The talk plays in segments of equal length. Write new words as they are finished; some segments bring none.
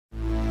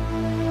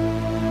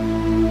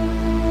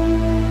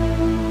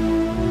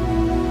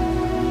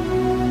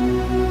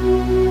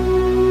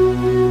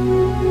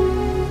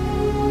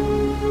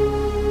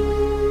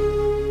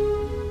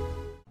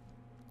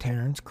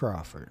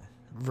Crawford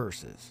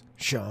versus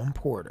Shawn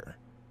Porter.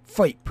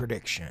 Fight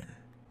prediction.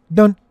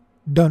 Dun,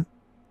 dun,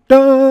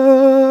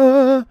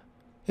 dun!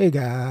 Hey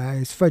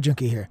guys, Fight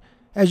Junkie here.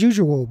 As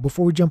usual,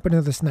 before we jump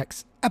into this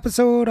next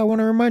episode, I want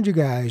to remind you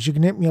guys you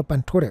can hit me up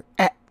on Twitter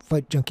at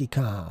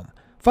FightJunkieCom.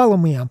 Follow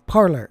me on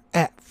Parler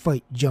at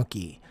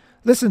FightJunkie.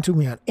 Listen to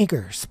me on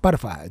Anchor,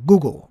 Spotify,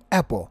 Google,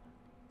 Apple,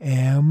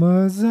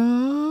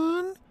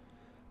 Amazon.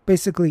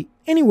 Basically,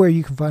 anywhere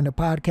you can find a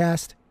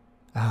podcast,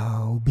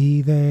 I'll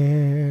be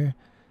there.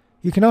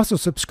 You can also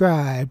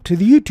subscribe to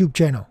the YouTube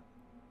channel.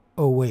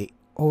 Oh wait,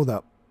 hold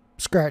up.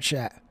 Scratch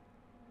that.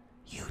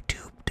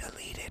 YouTube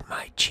deleted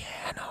my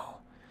channel.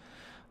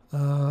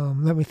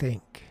 Let me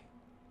think.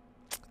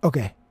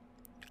 Okay,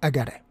 I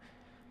got it.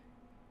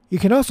 You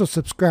can also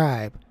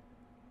subscribe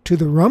to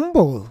the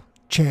Rumble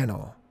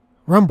channel.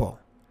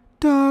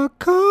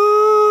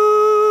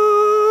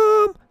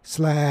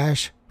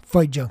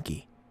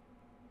 Rumble.com/FightJunkie.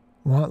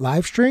 Want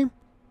live stream?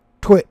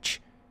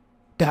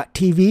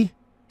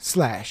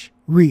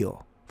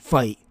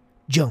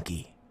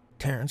 Twitch.tv/RealFightJunkie.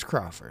 Terrence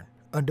Crawford,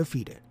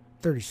 undefeated,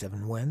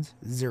 37 wins,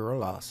 0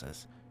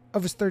 losses.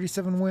 Of his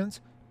 37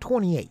 wins,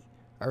 28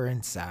 are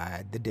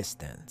inside the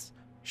distance.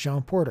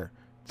 Shawn Porter,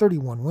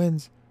 31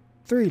 wins,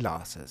 3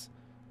 losses.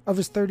 Of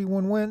his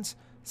 31 wins,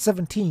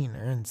 17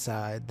 are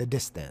inside the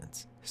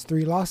distance. His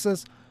 3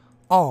 losses,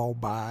 all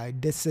by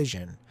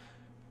decision.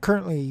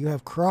 Currently, you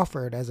have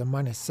Crawford as a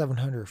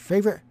 -700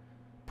 favorite.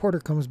 Porter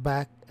comes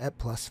back at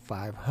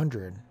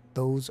 +500.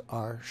 Those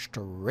are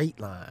straight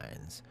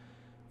lines.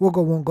 We'll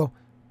go, won't go.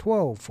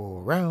 12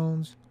 full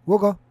rounds. We'll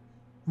go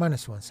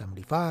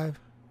 -175.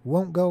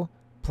 Won't go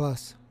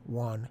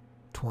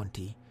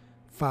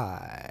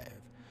 +125.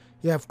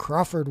 You have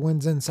Crawford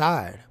wins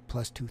inside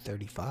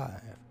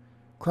 +235.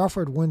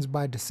 Crawford wins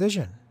by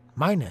decision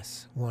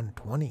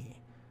 -120.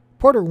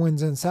 Porter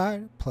wins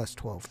inside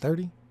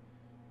 +1230.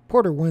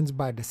 Porter wins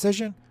by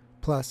decision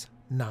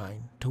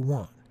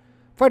 +9-1.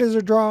 Fight is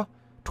a draw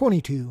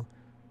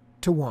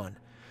 22-1.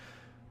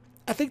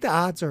 I think the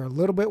odds are a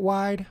little bit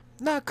wide.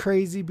 Not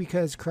crazy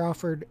because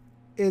Crawford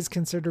is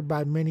considered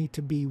by many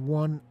to be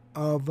one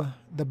of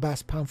the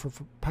best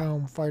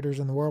pound-for-pound fighters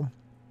in the world.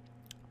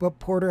 But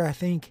Porter, I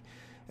think,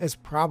 is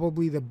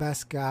probably the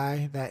best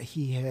guy that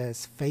he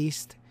has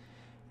faced.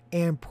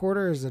 And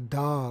Porter is a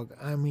dog.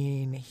 I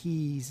mean,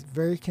 he's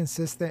very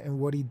consistent in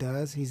what he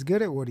does. He's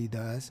good at what he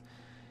does.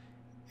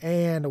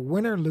 And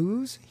win or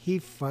lose, he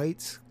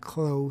fights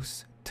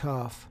close,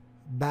 tough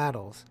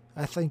battles.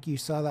 I think you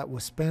saw that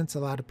with Spence.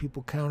 A lot of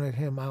people counted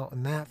him out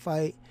in that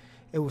fight.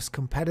 It was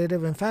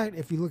competitive. In fact,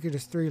 if you look at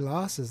his 3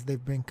 losses,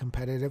 they've been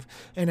competitive.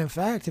 And in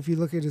fact, if you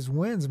look at his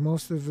wins,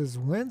 most of his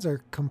wins are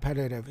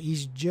competitive.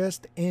 He's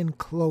just in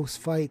close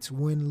fights,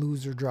 win,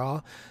 lose, or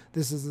draw.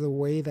 This is the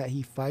way that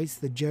he fights.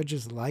 The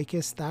judges like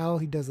his style.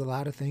 He does a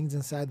lot of things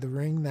inside the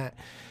ring that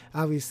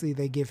obviously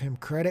they give him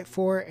credit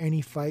for. And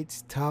he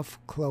fights tough,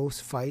 close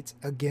fights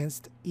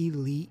against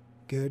elite,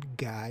 good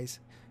guys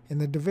in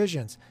the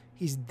divisions.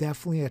 He's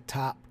definitely a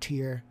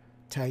top-tier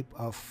type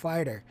of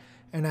fighter.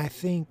 And I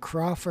think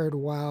Crawford,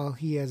 while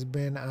he has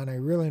been on a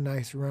really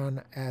nice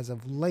run as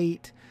of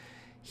late,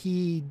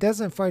 he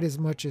doesn't fight as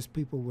much as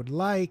people would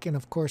like. And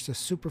of course, the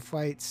super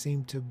fights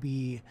seem to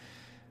be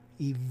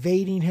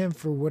evading him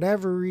for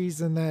whatever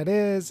reason that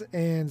is.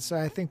 And so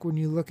I think when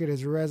you look at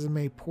his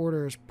resume,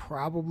 Porter is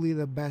probably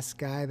the best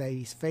guy that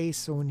he's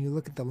faced. So when you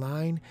look at the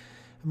line,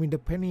 I mean,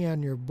 depending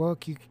on your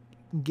book, you can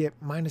get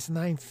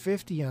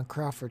 -950 on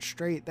Crawford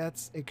straight.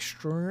 That's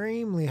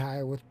extremely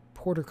high, with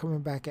Porter coming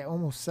back at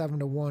almost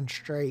 7-1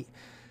 straight.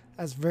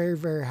 That's very,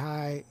 very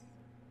high,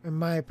 in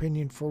my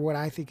opinion, for what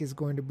I think is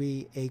going to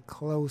be a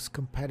close,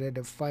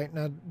 competitive fight.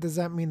 Now, does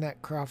that mean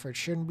that Crawford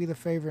shouldn't be the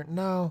favorite?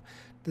 No.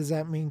 Does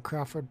that mean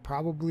Crawford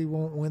probably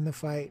won't win the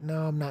fight?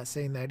 No, I'm not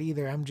saying that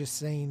either. I'm just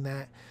saying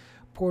that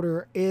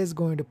Porter is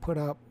going to put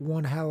up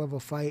one hell of a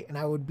fight, and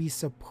I would be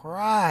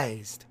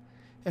surprised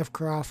if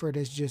Crawford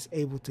is just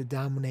able to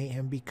dominate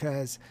him,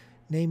 because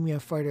name me a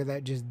fighter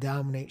that just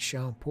dominates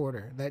Shawn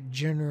Porter. That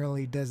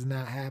generally does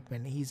not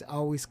happen. He's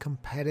always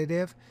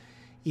competitive.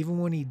 Even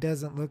when he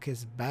doesn't look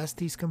his best,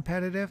 he's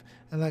competitive.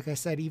 And like I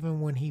said,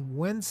 even when he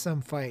wins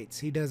some fights,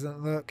 he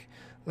doesn't look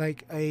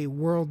like a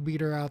world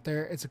beater out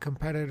there. It's a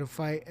competitive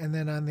fight. And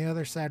then on the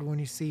other side, when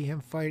you see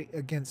him fight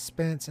against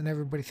Spence and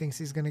everybody thinks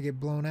he's going to get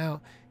blown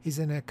out, he's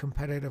in a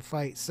competitive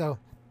fight. So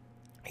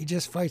he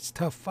just fights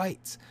tough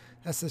fights.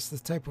 That's just the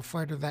type of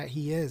fighter that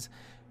he is.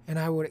 And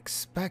I would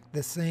expect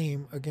the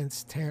same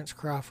against Terrence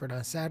Crawford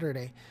on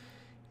Saturday.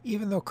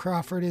 Even though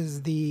Crawford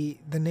is the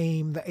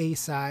name, the A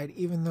side,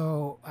 even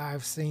though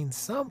I've seen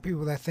some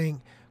people that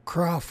think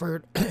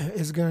Crawford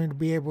is going to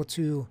be able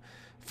to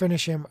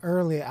finish him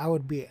early, I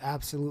would be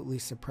absolutely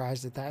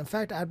surprised at that. In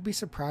fact, I'd be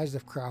surprised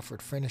if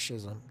Crawford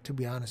finishes him, to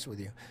be honest with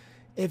you.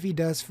 If he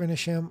does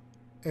finish him,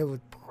 it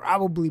would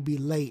probably be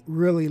late,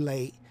 really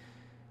late.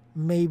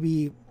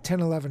 Maybe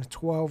 10, 11,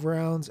 12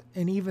 rounds.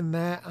 And even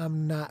that,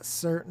 I'm not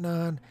certain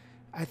on.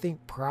 I think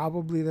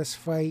probably this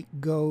fight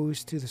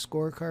goes to the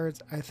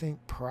scorecards. I think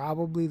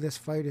probably this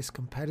fight is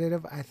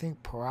competitive. I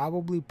think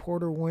probably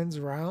Porter wins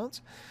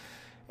rounds.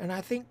 And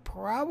I think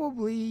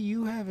probably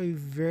you have a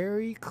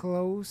very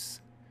close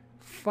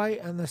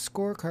fight on the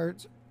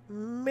scorecards.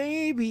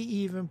 Maybe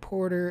even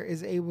Porter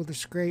is able to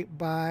scrape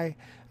by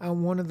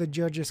on one of the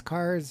judges'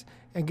 cards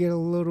and get a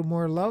little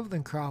more love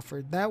than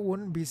Crawford. That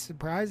wouldn't be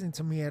surprising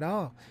to me at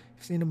all.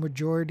 I've seen a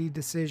majority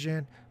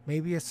decision,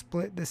 maybe a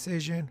split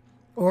decision,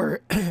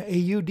 or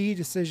a UD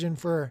decision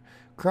for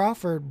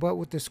Crawford, but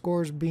with the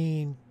scores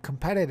being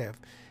competitive.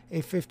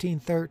 A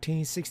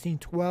 15-13,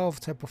 16-12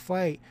 type of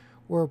fight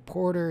where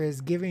Porter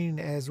is giving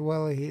as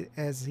well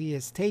as he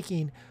is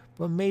taking,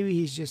 but maybe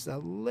he's just a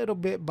little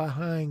bit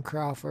behind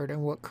Crawford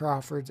and what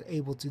Crawford's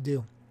able to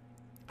do.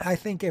 I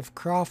think if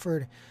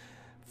Crawford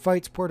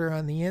fights Porter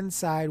on the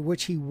inside,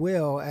 which he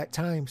will at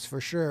times for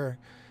sure,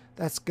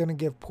 that's going to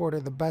give Porter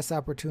the best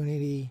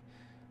opportunity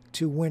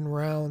to win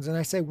rounds. And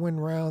I say win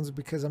rounds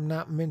because I'm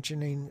not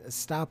mentioning a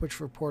stoppage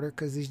for Porter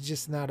because he's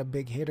just not a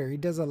big hitter. He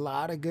does a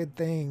lot of good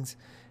things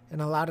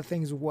and a lot of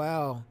things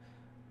well,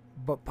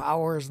 but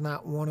power is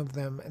not one of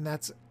them. And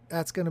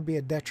that's going to be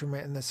a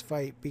detriment in this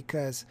fight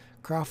because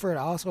Crawford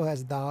also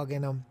has dog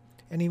in him.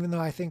 And even though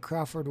I think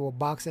Crawford will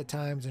box at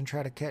times and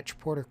try to catch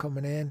Porter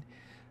coming in,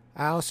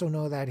 I also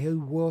know that he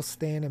will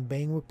stand and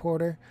bang with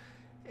Porter.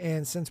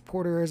 And since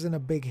Porter isn't a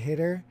big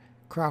hitter,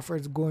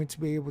 Crawford's going to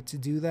be able to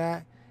do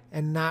that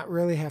and not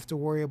really have to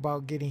worry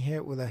about getting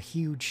hit with a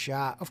huge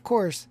shot. Of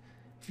course,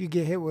 if you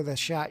get hit with a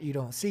shot you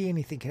don't see,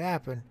 anything can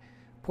happen.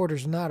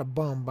 Porter's not a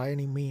bum by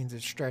any means,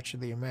 a stretch of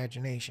the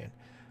imagination.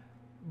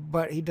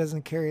 But he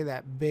doesn't carry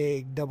that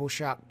big double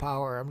shock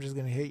power. I'm just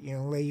going to hit you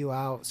and lay you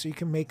out. So you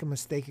can make a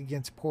mistake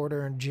against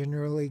Porter and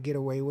generally get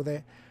away with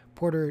it.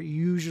 Porter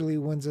usually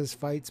wins his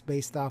fights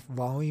based off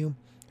volume,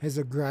 his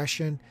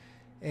aggression,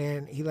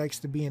 and he likes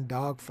to be in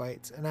dog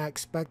fights. And I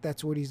expect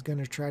that's what he's going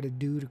to try to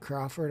do to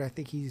Crawford. I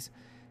think he's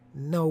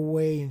no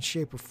way in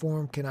shape or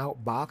form can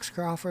outbox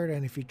Crawford.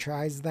 And if he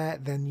tries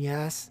that, then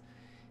yes,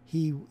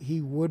 he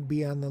would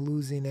be on the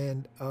losing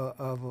end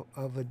of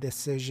a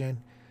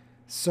decision.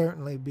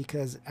 Certainly,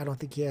 because I don't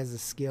think he has the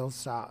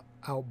skills to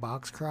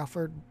outbox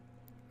Crawford.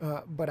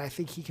 But I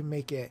think he can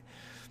make it.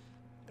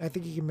 I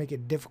think he can make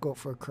it difficult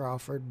for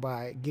Crawford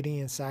by getting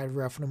inside,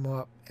 roughing him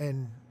up,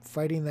 and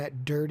fighting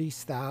that dirty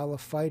style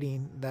of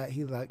fighting that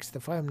he likes to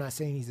fight. I'm not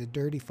saying he's a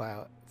dirty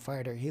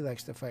fighter. He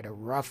likes to fight a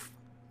rough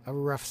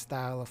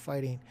style of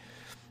fighting,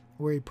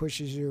 where he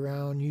pushes you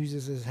around,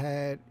 uses his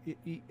head,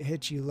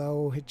 hits you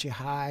low, hits you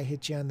high,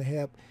 hits you on the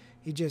hip.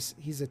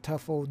 He's a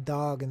tough old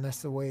dog, and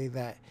that's the way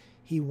that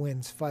he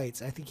wins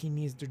fights. I think he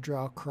needs to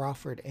draw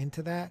Crawford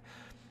into that.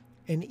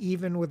 And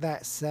even with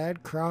that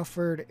said,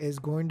 Crawford is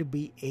going to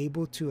be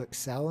able to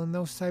excel in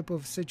those type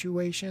of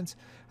situations.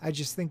 I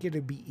just think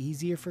it'd be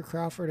easier for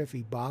Crawford if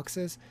he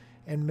boxes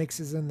and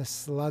mixes in the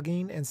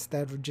slugging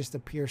instead of just a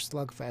pure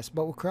slugfest.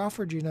 But with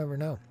Crawford, you never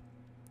know.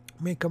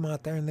 May come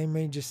out there and they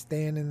may just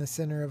stand in the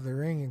center of the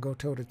ring and go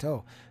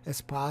toe-to-toe.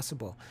 It's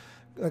possible.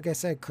 Like I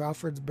said,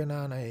 Crawford's been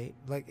on a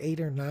 8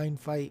 or 9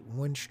 fight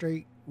win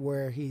streak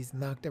where he's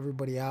knocked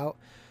everybody out.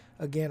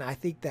 Again, I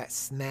think that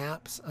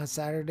snaps on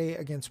Saturday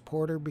against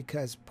Porter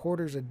because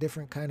Porter's a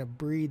different kind of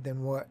breed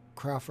than what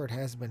Crawford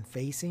has been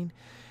facing.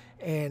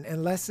 And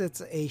unless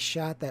it's a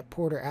shot that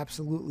Porter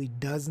absolutely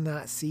does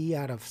not see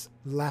out of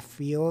left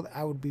field,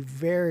 I would be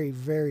very,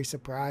 very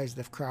surprised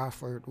if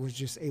Crawford was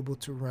just able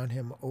to run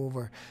him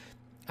over.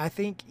 I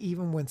think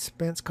even when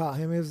Spence caught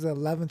him, it was the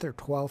 11th or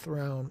 12th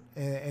round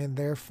in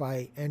their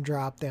fight and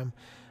dropped him.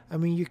 I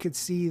mean, you could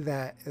see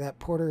that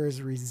Porter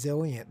is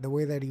resilient. The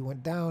way that he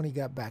went down, he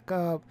got back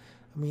up.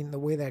 I mean, the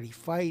way that he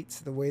fights,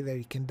 the way that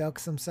he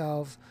conducts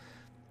himself.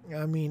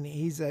 I mean,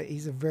 he's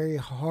a very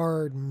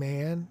hard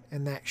man,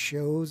 and that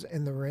shows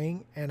in the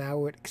ring. And I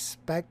would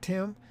expect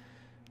him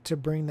to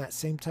bring that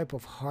same type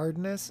of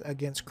hardness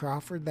against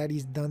Crawford that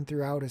he's done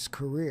throughout his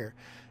career.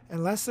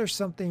 Unless there's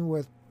something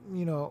with,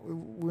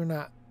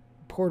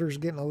 Porter's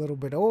getting a little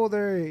bit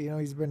older.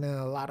 He's been in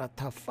a lot of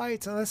tough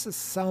fights. Unless it's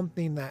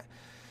something that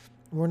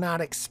we're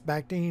not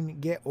expecting,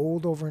 get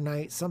old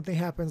overnight, something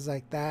happens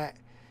like that,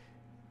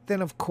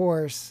 then of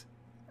course,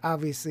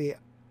 obviously,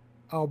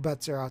 all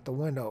bets are out the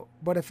window.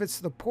 But if it's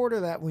the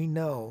Porter that we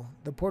know,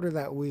 the Porter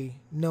that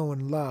we know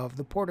and love,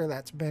 the Porter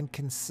that's been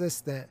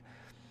consistent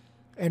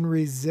and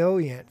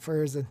resilient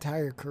for his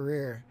entire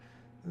career,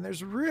 and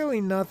there's really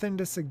nothing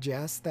to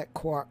suggest that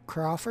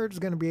Crawford's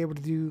going to be able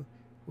to do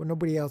what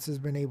nobody else has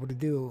been able to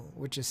do,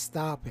 which is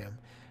stop him.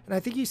 And I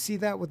think you see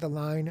that with the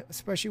line,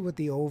 especially with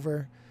the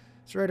over.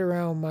 It's right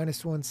around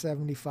minus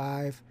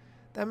 175.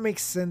 That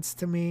makes sense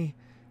to me.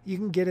 You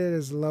can get it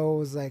as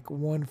low as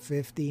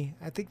 150.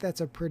 I think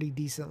that's a pretty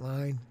decent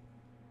line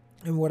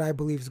and what I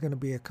believe is going to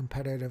be a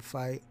competitive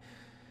fight.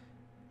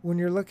 When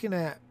you're looking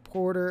at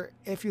Porter,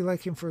 if you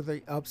like him for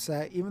the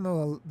upset, even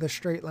though the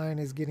straight line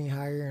is getting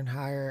higher and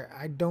higher,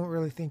 I don't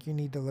really think you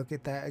need to look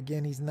at that.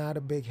 Again, he's not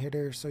a big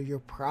hitter, so you're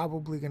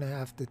probably going to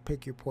have to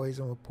pick your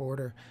poison with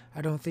Porter.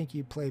 I don't think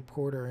you play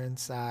Porter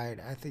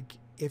inside. I think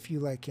if you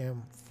like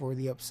him for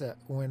the upset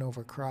win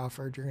over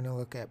Crawford, you're going to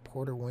look at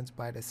Porter wins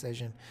by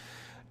decision.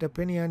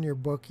 Depending on your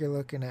book, you're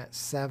looking at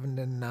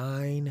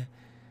 7-9.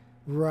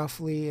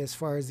 Roughly, as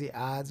far as the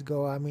odds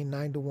go. I mean,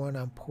 9-1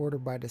 on Porter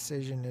by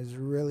decision is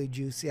really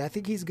juicy. I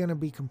think he's going to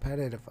be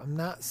competitive. I'm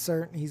not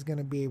certain he's going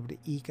to be able to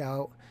eke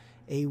out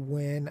a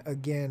win.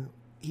 Again,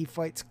 he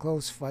fights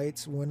close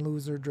fights, win,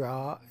 lose, or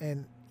draw,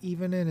 and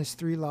even in his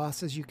 3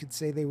 losses, you could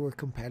say they were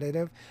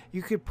competitive.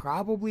 You could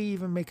probably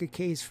even make a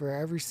case for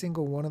every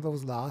single one of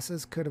those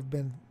losses could have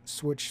been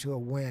switched to a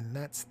win.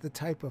 That's the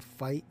type of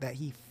fight that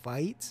he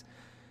fights.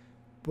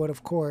 But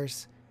of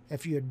course,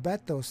 if you had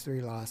bet those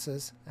 3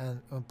 losses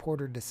on a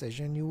Porter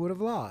decision, you would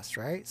have lost,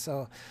 right?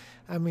 So,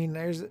 I mean,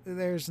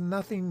 there's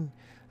nothing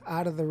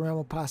out of the realm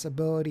of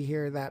possibility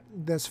here that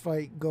this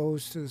fight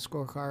goes to the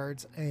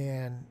scorecards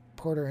and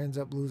Porter ends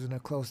up losing a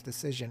close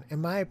decision. In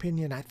my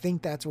opinion, I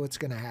think that's what's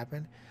going to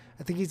happen.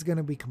 I think he's going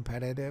to be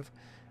competitive.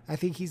 I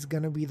think he's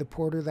going to be the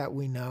Porter that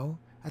we know.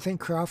 I think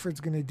Crawford's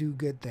going to do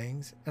good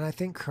things, and I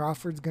think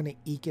Crawford's going to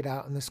eke it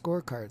out in the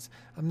scorecards.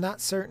 I'm not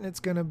certain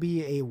it's going to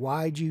be a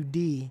wide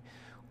UD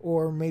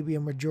or maybe a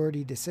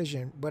majority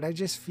decision, but I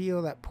just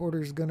feel that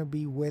Porter's going to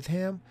be with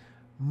him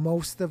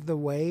most of the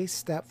way,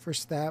 step for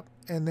step,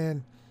 and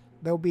then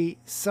there'll be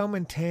some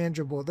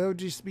intangible. There'll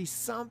just be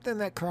something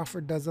that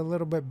Crawford does a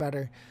little bit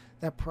better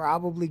that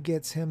probably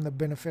gets him the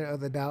benefit of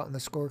the doubt in the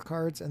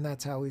scorecards, and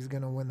that's how he's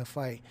going to win the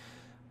fight.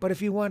 But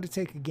if you want to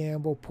take a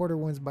gamble, Porter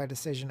wins by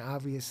decision.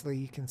 Obviously,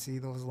 you can see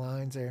those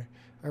lines are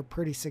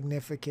pretty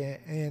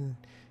significant, and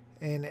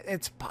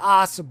it's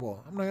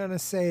possible. I'm not going to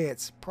say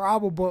it's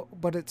probable,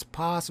 but it's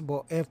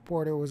possible if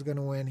Porter was going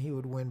to win, he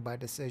would win by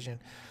decision.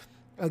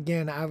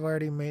 Again, I've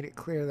already made it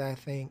clear that I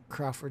think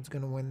Crawford's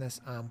going to win this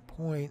on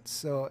points.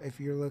 So if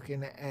you're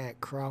looking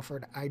at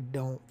Crawford, I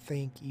don't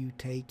think you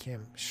take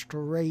him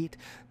straight.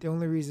 The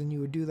only reason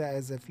you would do that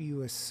is if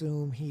you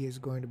assume he is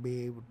going to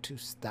be able to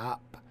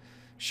stop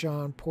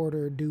Shawn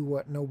Porter, do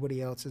what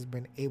nobody else has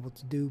been able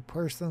to do.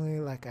 Personally,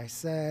 like I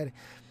said,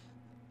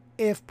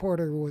 if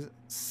Porter was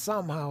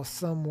somehow,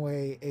 some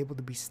way able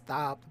to be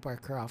stopped by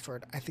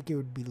Crawford, I think it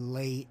would be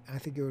late. I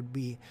think it would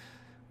be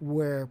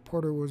where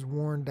Porter was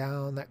worn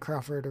down, that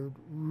Crawford had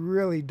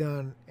really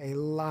done a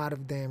lot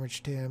of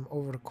damage to him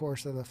over the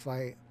course of the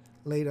fight,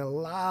 laid a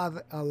lot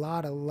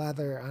of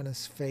leather on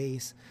his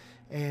face,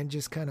 and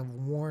just kind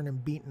of worn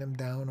and beaten him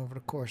down over the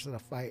course of the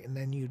fight. And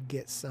then you'd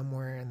get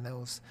somewhere in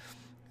those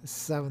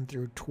 7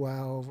 through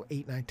 12,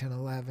 8, 9, 10,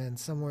 11,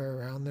 somewhere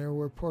around there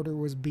where Porter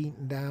was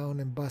beaten down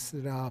and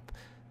busted up.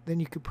 Then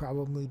you could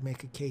probably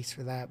make a case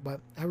for that,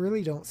 but I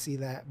really don't see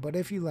that. But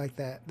if you like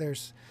that,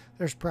 there's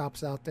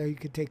props out there. You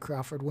could take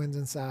Crawford wins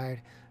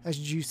inside. That's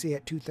juicy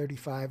at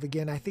 235.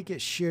 Again, I think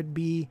it should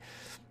be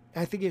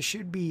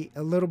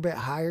a little bit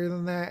higher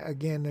than that.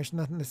 Again, there's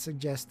nothing to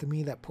suggest to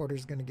me that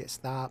Porter's going to get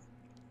stopped.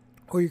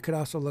 Or you could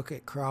also look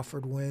at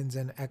Crawford wins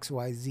and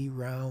XYZ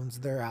rounds.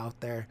 They're out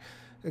there.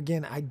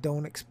 Again, I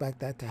don't expect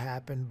that to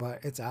happen, but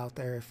it's out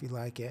there if you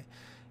like it.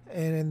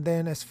 And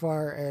then as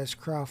far as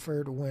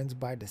Crawford wins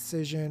by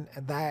decision,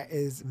 that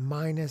is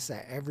minus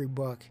at every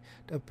book.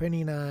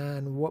 Depending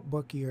on what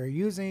book you are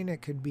using,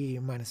 it could be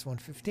minus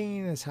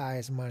 115 as high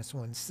as minus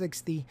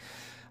 160.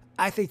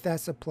 I think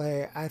that's a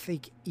play. I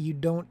think you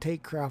don't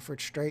take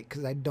Crawford straight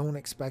because I don't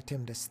expect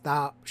him to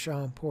stop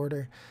Shawn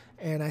Porter.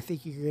 And I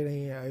think you're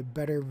getting a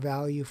better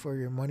value for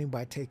your money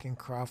by taking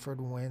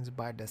Crawford wins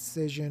by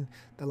decision.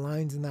 The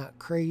line's not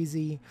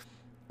crazy.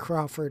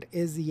 Crawford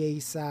is the A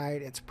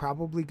side. It's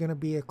probably going to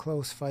be a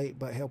close fight,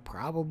 but he'll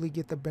probably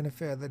get the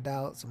benefit of the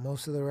doubt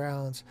most of the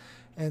rounds.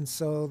 And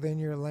so then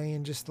you're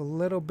laying just a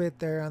little bit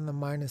there on the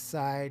minus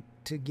side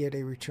to get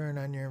a return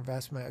on your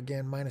investment.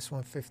 Again, minus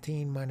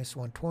 115, minus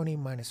 120,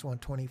 minus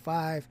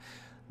 125.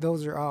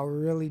 Those are all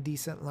really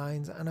decent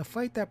lines on a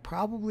fight that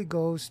probably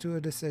goes to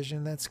a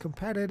decision that's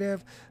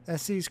competitive,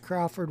 that sees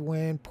Crawford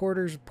win.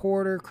 Porter's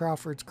Porter,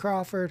 Crawford's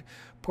Crawford.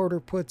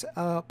 Porter puts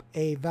up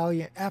a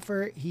valiant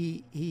effort.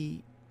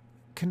 He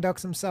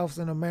conducts himself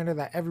in a manner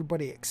that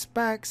everybody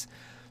expects.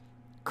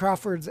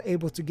 Crawford's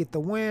able to get the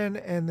win,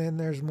 and then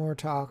there's more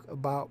talk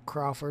about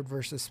Crawford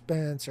versus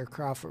Spence or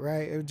Crawford,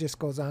 right? It just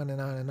goes on and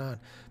on and on.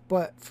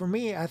 But for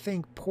me, I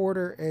think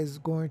Porter is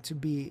going to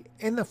be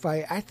in the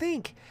fight. I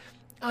think,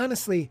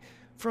 honestly,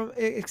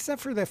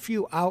 except for the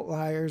few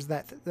outliers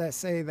that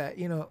say that,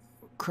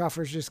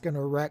 Crawford's just going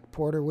to wreck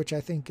Porter, which I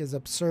think is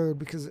absurd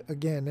because,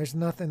 again, there's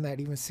nothing that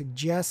even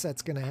suggests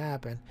that's going to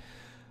happen.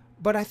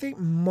 But I think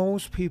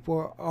most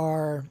people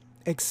are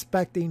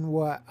expecting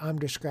what I'm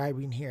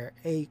describing here.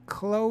 A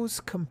close,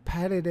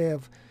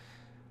 competitive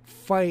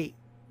fight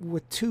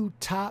with 2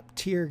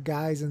 top-tier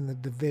guys in the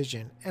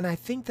division. And I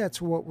think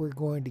that's what we're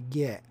going to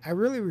get. I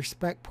really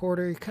respect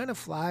Porter. He kind of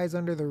flies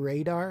under the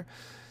radar.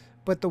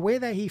 But the way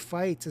that he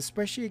fights,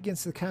 especially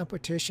against the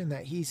competition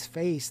that he's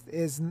faced,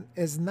 is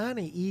not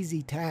an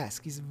easy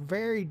task. He's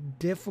very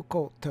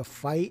difficult to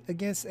fight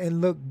against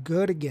and look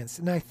good against.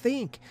 And I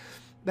think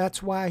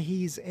that's why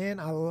he's in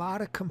a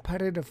lot of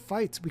competitive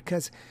fights,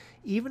 because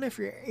even if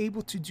you're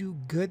able to do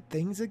good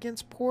things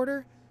against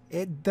Porter,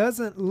 it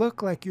doesn't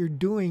look like you're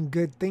doing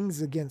good things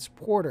against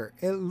Porter.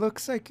 It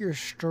looks like you're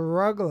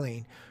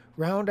struggling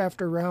round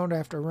after round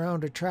after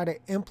round to try to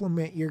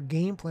implement your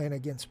game plan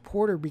against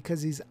Porter,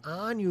 because he's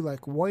on you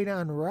like white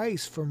on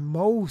rice for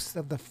most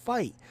of the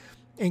fight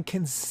and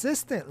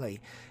consistently.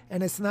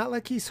 And it's not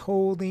like he's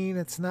holding,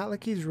 it's not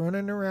like he's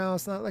running around,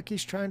 it's not like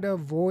he's trying to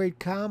avoid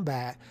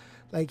combat.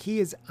 Like, he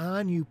is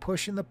on you,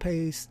 pushing the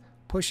pace,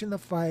 pushing the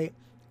fight,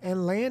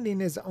 and landing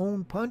his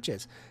own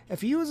punches.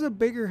 If he was a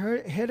bigger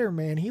hitter,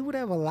 man, he would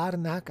have a lot of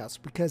knockouts,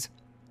 because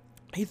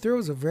he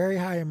throws a very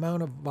high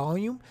amount of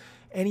volume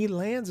and he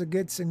lands a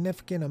good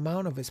significant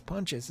amount of his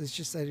punches. It's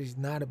just that he's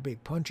not a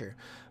big puncher.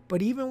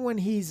 But even when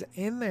he's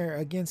in there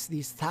against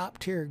these top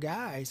tier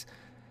guys,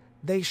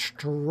 they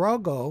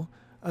struggle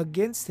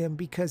against him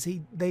because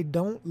they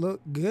don't look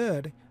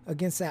good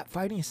against that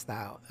fighting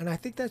style. And I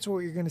think that's what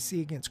you're going to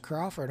see against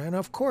Crawford. And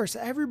of course,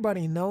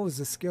 everybody knows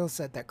the skill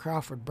set that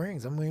Crawford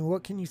brings. I mean,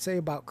 what can you say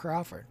about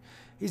Crawford?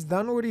 He's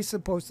done what he's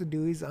supposed to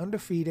do. He's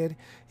undefeated.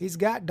 He's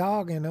got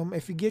dog in him.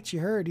 If he gets you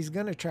hurt, he's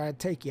going to try to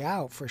take you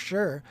out for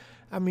sure.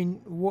 I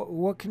mean,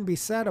 what can be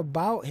said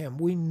about him?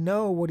 We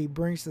know what he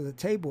brings to the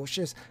table. It's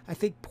just, I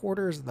think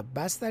Porter is the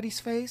best that he's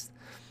faced.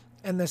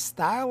 And the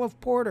style of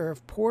Porter,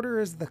 if Porter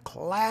is the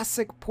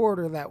classic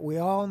Porter that we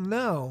all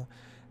know,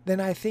 then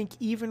I think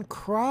even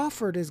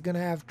Crawford is going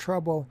to have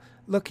trouble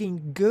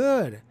looking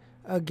good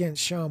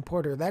against Shawn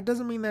Porter. That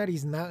doesn't mean that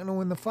he's not going to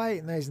win the fight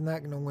and that he's not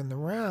going to win the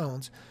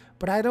rounds.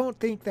 But I don't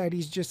think that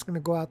he's just going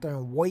to go out there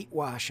and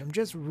whitewash him.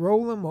 Just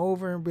roll him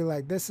over and be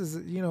like, this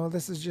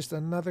is just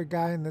another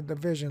guy in the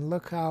division.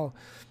 Look how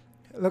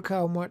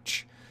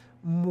much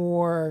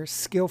more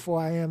skillful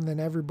I am than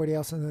everybody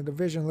else in the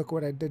division. Look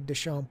what I did to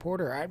Shawn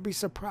Porter. I'd be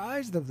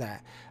surprised of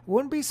that. I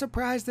wouldn't be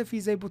surprised if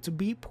he's able to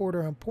beat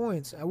Porter on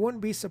points. I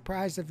wouldn't be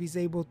surprised if he's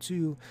able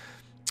to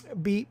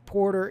beat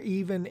Porter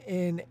even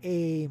in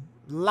a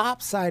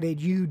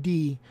lopsided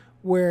UD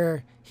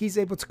where he's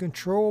able to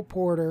control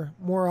Porter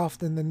more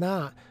often than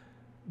not.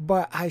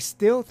 But I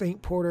still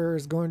think Porter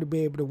is going to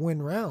be able to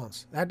win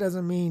rounds. That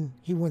doesn't mean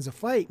he wins a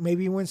fight.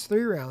 Maybe he wins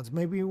 3 rounds.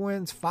 Maybe he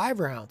wins 5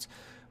 rounds.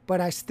 But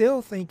I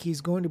still think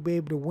he's going to be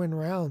able to win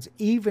rounds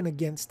even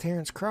against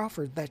Terrence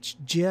Crawford. That's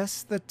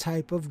just the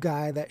type of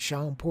guy that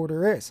Shawn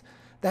Porter is.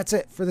 That's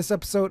it for this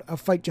episode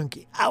of Fight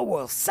Junkie. I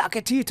will sock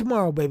it to you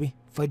tomorrow, baby.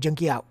 Fight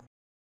Junkie out.